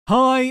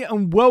Hi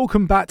and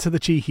welcome back to the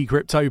Cheeky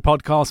Crypto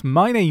Podcast.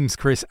 My name's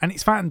Chris and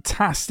it's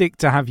fantastic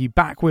to have you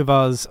back with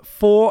us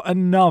for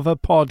another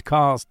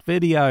podcast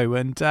video.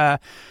 And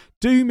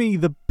do me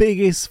the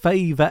biggest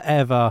favor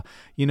ever,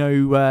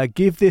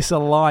 give this a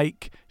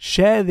like,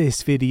 share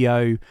this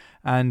video,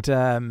 and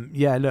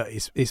look,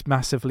 it's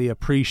massively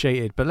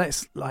appreciated. But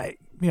let's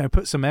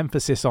put some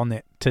emphasis on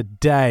it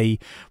today.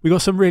 We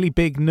got some really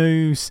big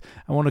news.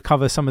 I want to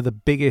cover some of the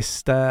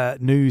biggest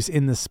news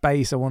in the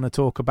space. I want to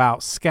talk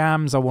about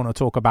scams. I want to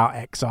talk about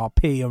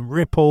XRP and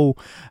Ripple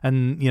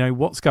and,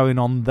 what's going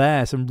on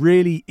there. Some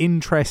really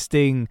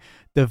interesting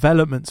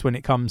developments when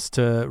it comes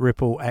to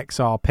Ripple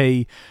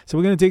XRP. So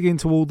we're going to dig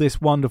into all this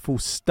wonderful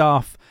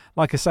stuff.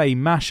 Like I say,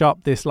 mash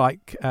up this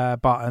like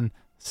button.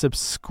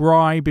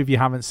 Subscribe if you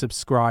haven't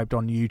subscribed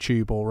on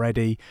YouTube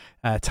already.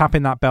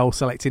 Tapping that bell,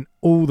 selecting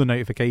all the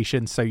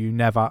notifications so you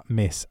never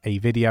miss a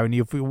video. And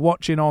if you're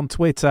watching on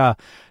Twitter,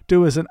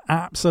 do us an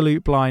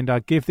absolute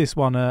blinder. Give this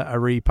one a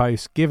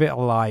repost, give it a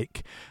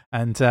like,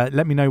 and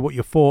let me know what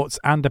your thoughts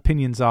and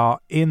opinions are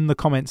in the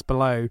comments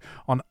below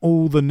on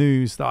all the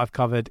news that I've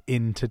covered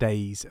in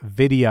today's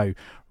video.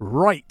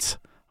 Right,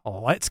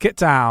 let's get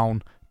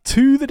down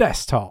to the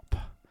desktop.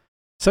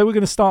 So we're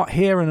going to start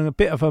here in a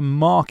bit of a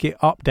market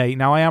update.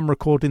 Now, I am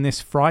recording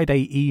this Friday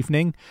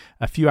evening,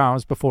 a few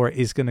hours before it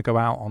is going to go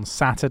out on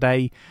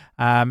Saturday.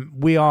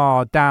 We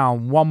are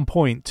down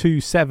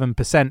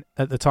 1.27%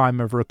 at the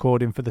time of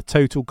recording for the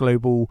total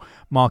global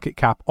market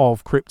cap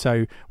of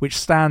crypto, which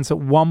stands at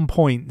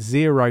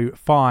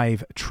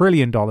 $1.05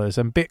 trillion.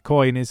 And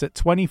Bitcoin is at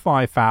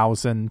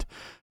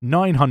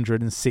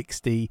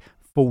 25,960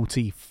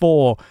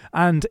 44.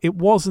 And it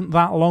wasn't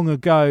that long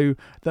ago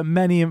that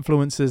many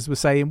influencers were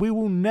saying we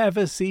will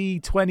never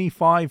see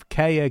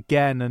 25k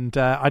again. And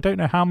I don't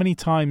know how many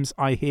times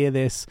I hear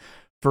this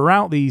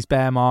throughout these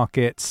bear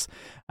markets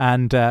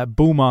and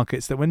bull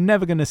markets, that we're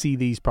never going to see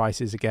these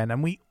prices again,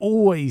 and we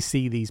always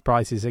see these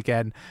prices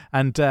again.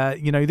 And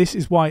this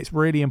is why it's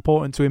really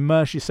important to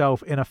immerse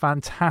yourself in a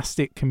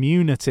fantastic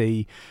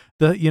community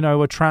that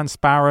are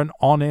transparent,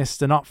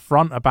 honest, and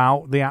upfront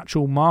about the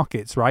actual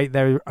markets. Right,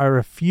 there are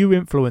a few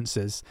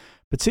influencers,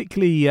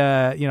 particularly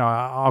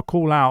I'll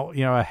call out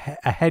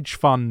a hedge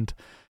fund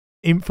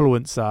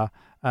influencer.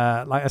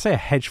 Like I say, a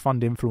hedge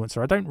fund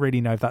influencer. I don't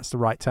really know if that's the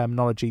right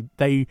terminology.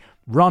 They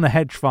run a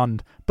hedge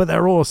fund, but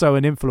they're also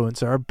an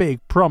influencer, a big,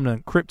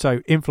 prominent crypto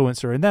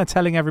influencer, and they're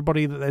telling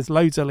everybody that there's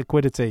loads of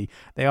liquidity.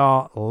 They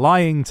are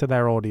lying to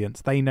their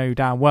audience. They know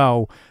damn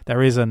well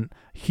there isn't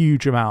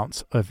huge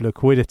amounts of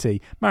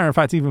liquidity. Matter of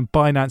fact, even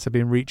Binance have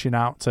been reaching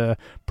out to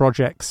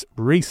projects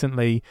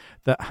recently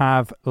that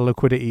have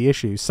liquidity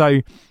issues.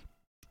 So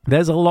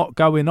there's a lot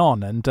going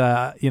on, and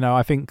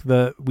I think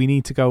that we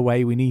need to go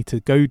away. We need to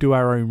go do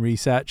our own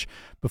research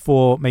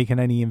before making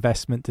any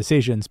investment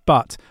decisions.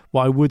 But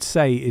what I would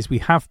say is we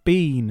have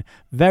been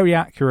very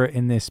accurate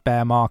in this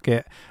bear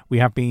market. We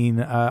have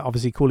been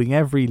obviously calling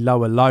every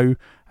lower low.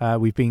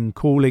 We've been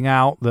calling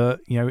out that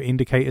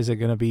indicators are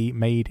going to be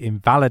made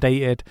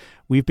invalidated.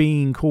 We've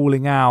been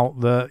calling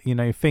out that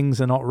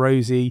things are not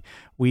rosy.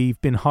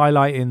 We've been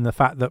highlighting the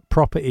fact that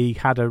property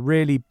had a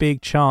really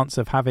big chance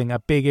of having a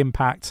big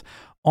impact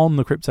on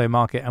the crypto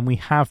market, and we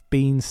have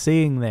been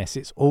seeing this.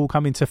 It's all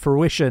coming to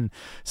fruition.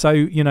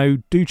 So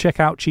do check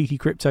out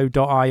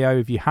cheekycrypto.io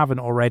if you haven't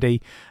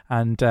already,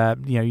 and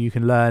you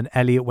can learn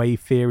Elliott wave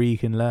theory, you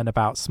can learn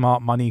about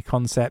smart money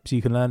concepts,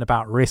 you can learn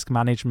about risk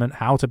management,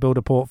 how to build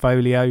a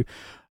portfolio,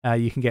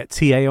 you can get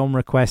TA on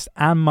request,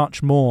 and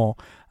much more.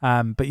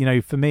 But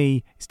for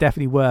me, it's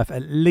definitely worth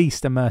at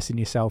least immersing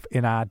yourself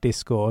in our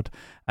Discord,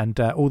 and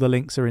all the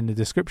links are in the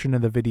description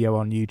of the video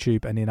on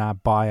YouTube and in our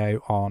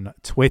bio on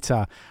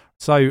Twitter.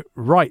 So,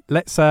 right,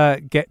 let's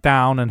get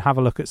down and have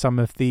a look at some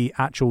of the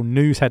actual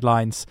news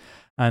headlines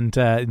and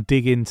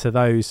dig into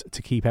those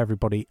to keep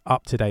everybody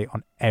up to date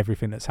on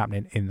everything that's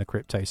happening in the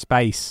crypto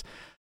space.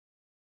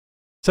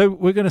 So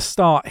we're going to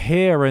start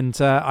here, and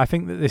I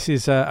think that this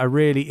is a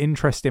really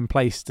interesting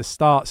place to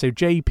start. So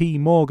JP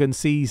Morgan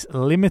sees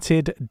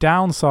limited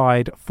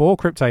downside for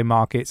crypto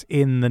markets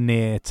in the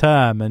near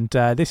term. And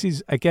this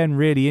is, again,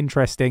 really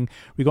interesting.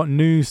 We got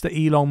news that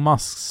Elon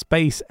Musk's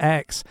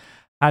SpaceX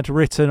had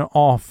written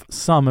off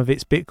some of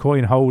its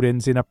Bitcoin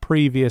holdings in a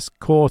previous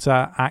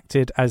quarter,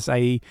 acted as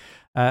a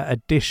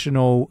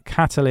additional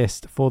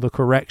catalyst for the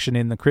correction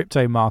in the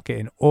crypto market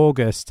in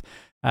August,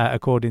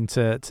 according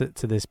to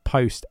this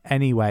post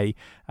anyway.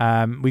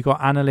 We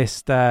got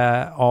analysts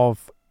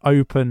of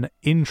Open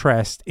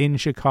Interest in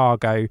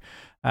Chicago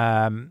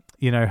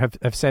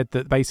have said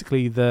that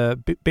basically the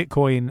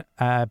Bitcoin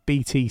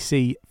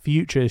BTC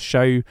futures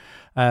show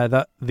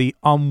that the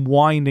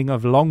unwinding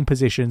of long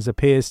positions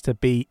appears to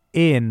be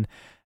in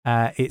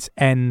its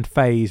end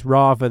phase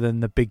rather than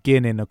the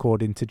beginning,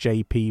 according to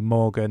JP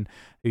Morgan,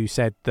 who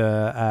said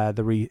said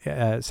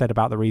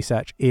about the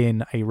research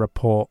in a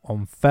report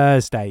on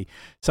Thursday.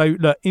 So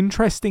look,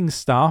 interesting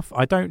stuff.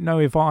 I don't know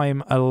if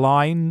I'm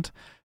aligned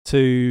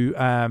to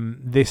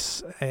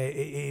this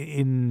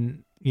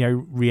in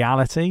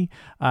reality.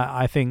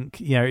 I think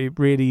it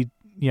really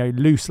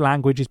loose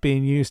language is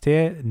being used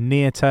here.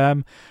 Near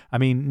term. I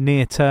mean,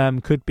 near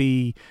term could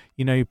be,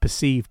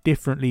 perceived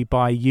differently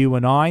by you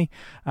and I.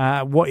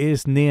 What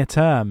is near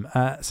term?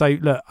 So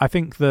look, I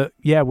think that,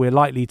 we're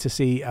likely to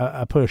see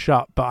a push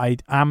up, but I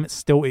am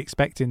still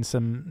expecting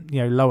some,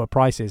 lower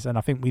prices. And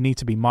I think we need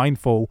to be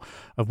mindful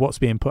of what's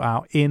being put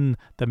out in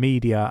the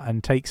media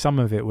and take some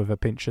of it with a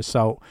pinch of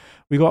salt.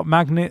 We got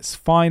Magnets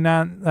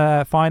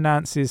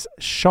Finance's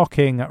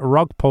shocking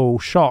rug pull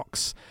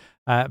shocks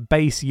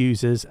base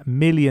users,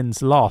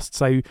 millions lost.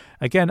 So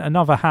again,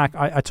 another hack.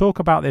 I talk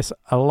about this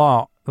a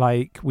lot.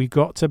 Like, we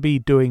got to be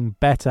doing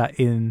better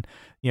in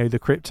the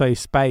crypto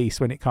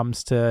space when it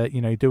comes to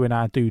doing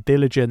our due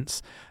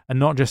diligence and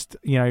not just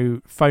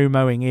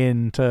FOMOing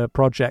into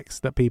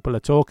projects that people are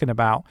talking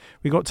about.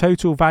 We got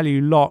total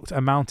value locked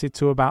amounted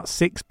to about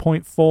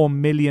 $6.4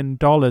 million,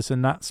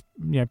 and that's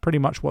pretty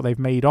much what they've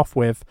made off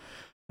with.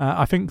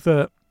 I think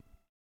that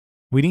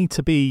we need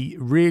to be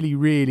really,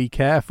 really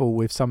careful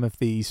with some of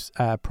these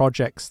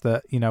projects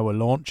that are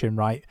launching.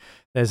 Right,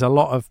 there's a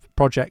lot of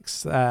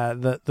projects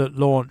that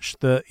launch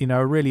that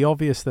are really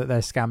obvious that they're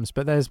scams,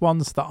 but there's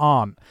ones that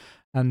aren't,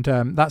 and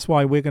that's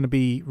why we're going to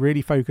be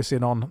really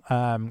focusing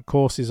on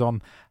courses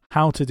on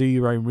how to do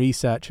your own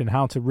research and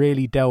how to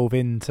really delve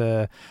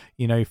into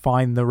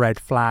find the red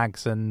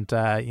flags and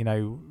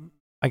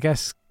I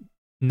guess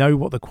know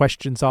what the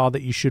questions are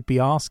that you should be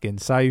asking.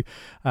 So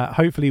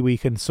hopefully we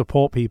can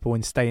support people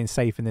in staying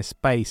safe in this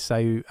space.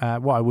 So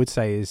what I would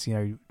say is,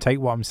 take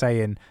what I'm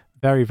saying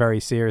very, very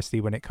seriously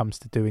when it comes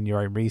to doing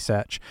your own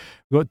research.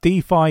 We've got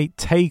DeFi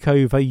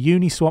takeover.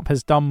 Uniswap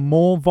has done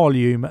more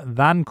volume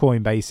than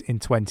Coinbase in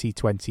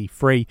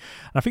 2023. And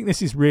I think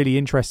this is really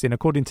interesting.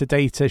 According to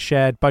data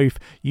shared, both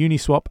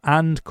Uniswap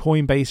and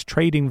Coinbase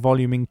trading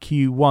volume in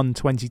Q1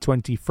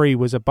 2023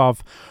 was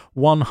above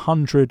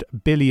 $100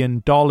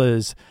 billion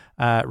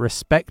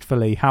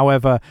respectfully.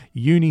 However,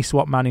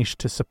 Uniswap managed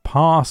to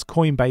surpass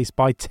Coinbase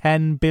by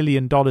 $10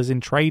 billion in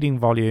trading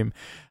volume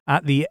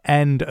at the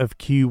end of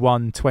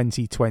Q1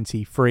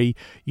 2023.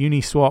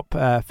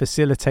 Uniswap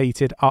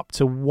facilitated up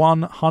to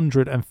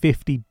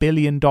 $150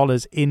 billion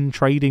in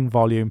trading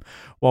volume,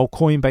 while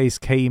Coinbase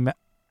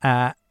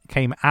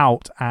came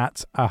out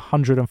at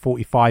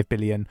 145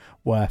 billion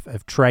worth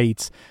of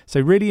trades.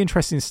 So really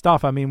interesting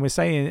stuff. I mean, we're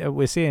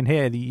seeing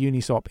here the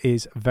Uniswap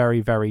is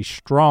very, very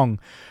strong.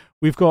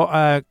 We've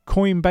got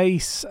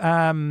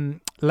Coinbase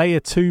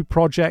Layer 2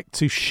 project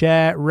to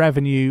share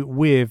revenue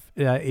with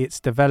its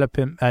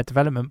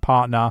development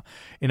partner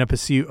in a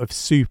pursuit of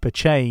super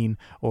chain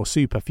or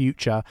super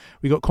future.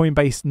 We got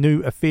Coinbase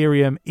new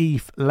Ethereum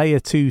ETH Layer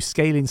 2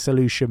 scaling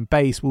solution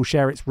Base will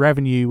share its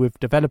revenue with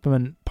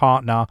development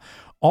partner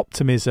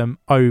Optimism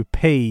OP.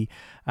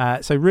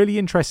 So really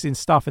interesting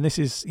stuff, and this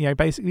is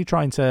basically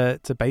trying to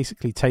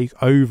basically take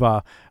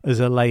over as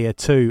a layer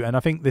 2, and I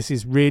think this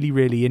is really,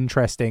 really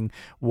interesting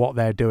what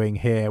they're doing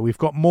here. We've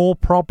got more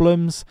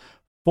problems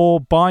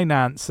for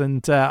Binance,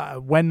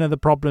 and when are the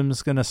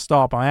problems going to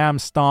stop? I am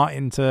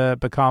starting to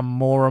become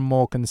more and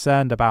more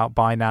concerned about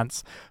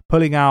Binance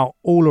pulling out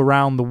all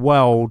around the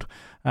world,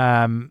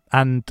 and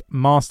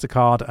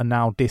MasterCard are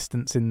now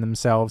distancing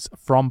themselves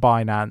from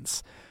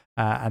Binance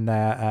and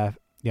their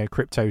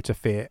crypto to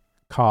fiat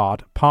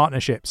card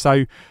partnership.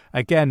 So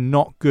again,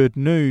 not good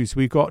news.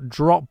 We've got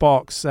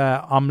Dropbox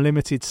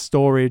unlimited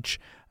storage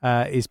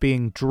is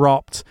being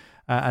dropped,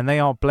 and they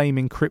are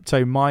blaming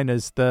crypto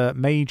miners. The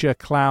major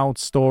cloud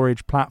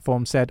storage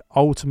platform said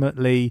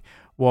ultimately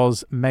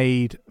was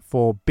made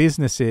for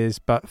businesses,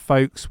 but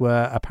folks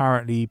were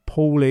apparently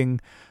pooling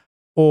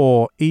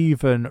or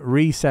even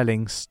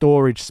reselling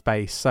storage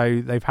space,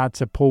 so they've had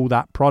to pull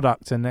that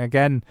product, and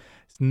again,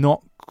 it's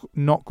not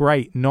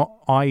great, not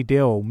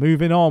ideal.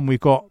 Moving on, we've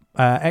got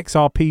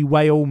XRP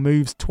Whale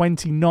moves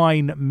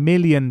 29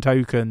 million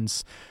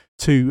tokens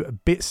to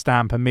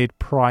Bitstamp amid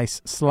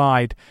price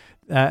slide.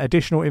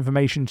 Additional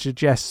information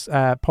suggests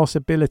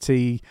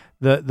possibility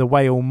that the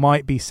Whale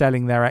might be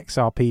selling their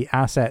XRP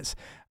assets,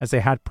 as they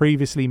had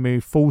previously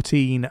moved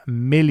 14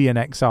 million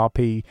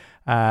XRP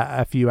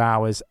a few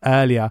hours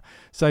earlier.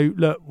 So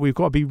look, we've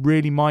got to be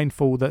really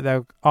mindful that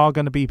there are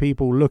going to be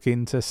people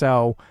looking to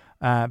sell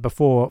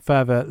before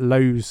further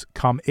lows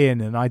come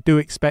in, and I do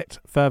expect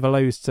further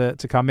lows to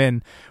come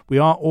in. We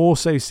are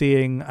also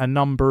seeing a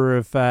number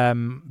of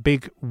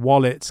big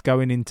wallets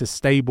going into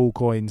stable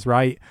coins,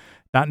 right?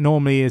 That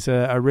normally is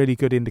a really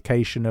good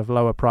indication of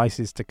lower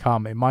prices to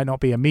come. It might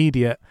not be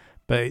immediate,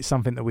 but it's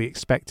something that we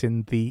expect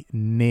in the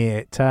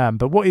near term.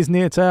 But what is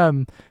near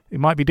term? It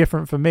might be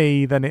different for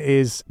me than it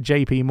is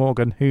JP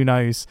Morgan. Who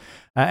knows?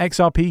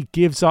 XRP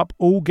gives up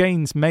all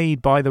gains made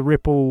by the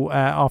Ripple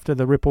after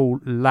the Ripple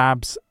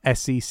Labs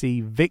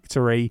SEC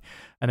victory.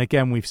 And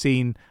again, we've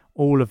seen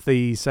all of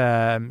these,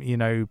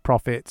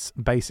 profits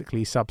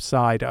basically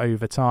subside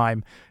over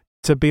time.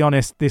 To be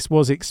honest, this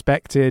was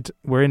expected.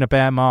 We're in a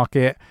bear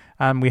market,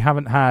 and we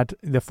haven't had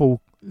the full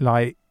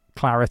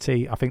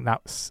clarity. I think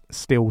that's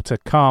still to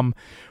come.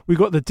 We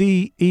got the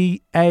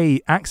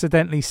DEA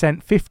accidentally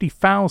sent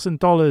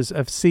 $50,000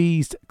 of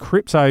seized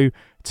crypto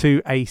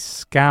to a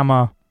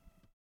scammer.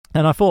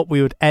 And I thought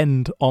we would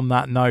end on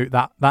that note,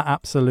 that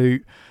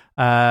absolute,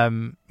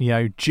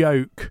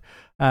 joke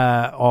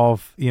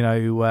of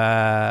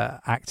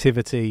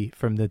activity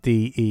from the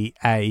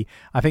DEA.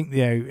 I think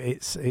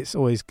it's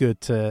always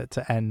good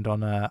to end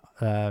on a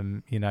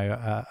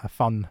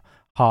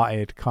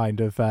fun-hearted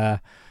kind of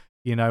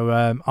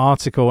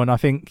article. And I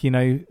think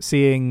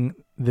seeing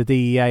the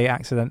DEA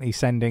accidentally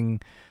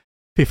sending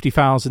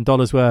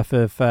 $50,000 worth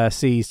of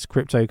seized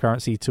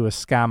cryptocurrency to a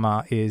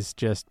scammer is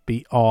just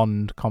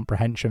beyond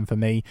comprehension for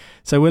me.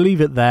 So we'll leave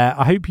it there.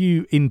 I hope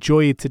you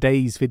enjoyed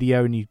today's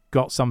video and you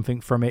got something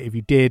from it. If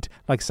you did,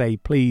 like I say,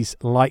 please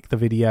like the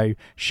video,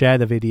 share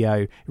the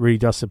video. It really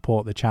does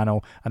support the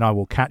channel, and I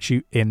will catch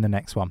you in the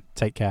next one.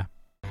 Take care.